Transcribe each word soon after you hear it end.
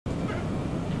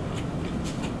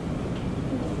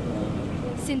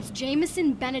Since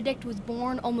Jameson Benedict was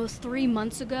born almost 3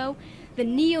 months ago, the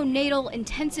neonatal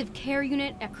intensive care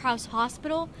unit at Crouse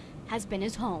Hospital has been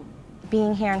his home.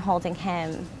 Being here and holding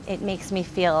him, it makes me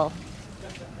feel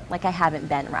like I haven't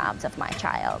been robbed of my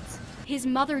child. His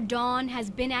mother, Dawn, has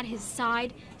been at his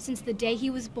side since the day he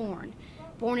was born.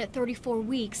 Born at 34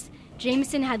 weeks,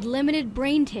 Jameson had limited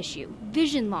brain tissue,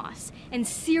 vision loss, and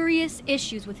serious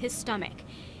issues with his stomach.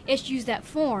 Issues that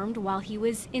formed while he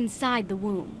was inside the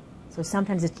womb. So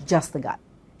sometimes it's just the gut.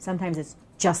 Sometimes it's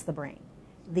just the brain.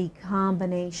 The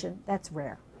combination, that's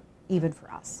rare, even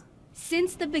for us.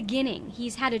 Since the beginning,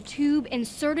 he's had a tube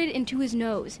inserted into his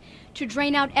nose to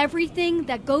drain out everything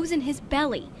that goes in his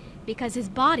belly because his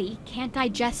body can't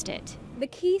digest it. The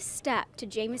key step to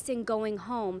Jameson going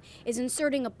home is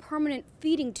inserting a permanent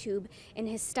feeding tube in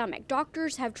his stomach.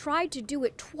 Doctors have tried to do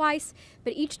it twice,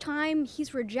 but each time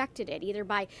he's rejected it, either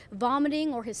by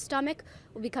vomiting or his stomach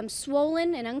will become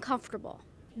swollen and uncomfortable.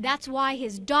 That's why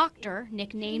his doctor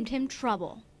nicknamed him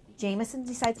Trouble. Jameson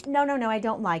decides, no, I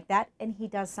don't like that, and he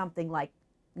does something like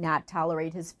not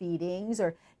tolerate his feedings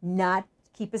or not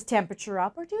keep his temperature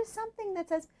up or do something that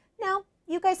says, no,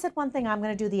 you guys said one thing, I'm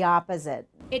going to do the opposite.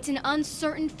 It's an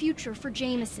uncertain future for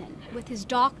Jameson, with his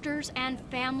doctors and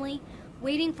family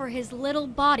waiting for his little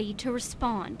body to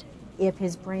respond. If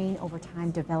his brain over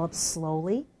time develops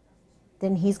slowly,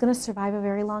 then he's going to survive a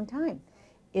very long time.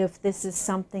 If this is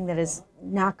something that is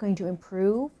not going to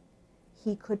improve,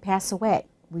 he could pass away.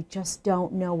 We just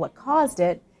don't know what caused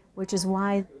it, which is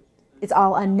why it's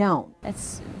all unknown.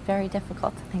 It's very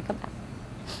difficult to think about.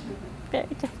 Very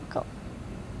difficult.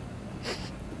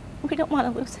 We don't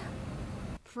want to lose him.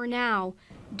 For now,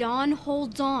 Dawn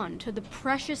holds on to the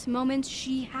precious moments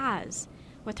she has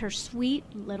with her sweet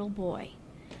little boy.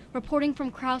 Reporting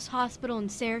from Crouse Hospital in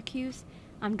Syracuse,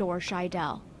 I'm Dora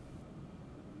Scheidel.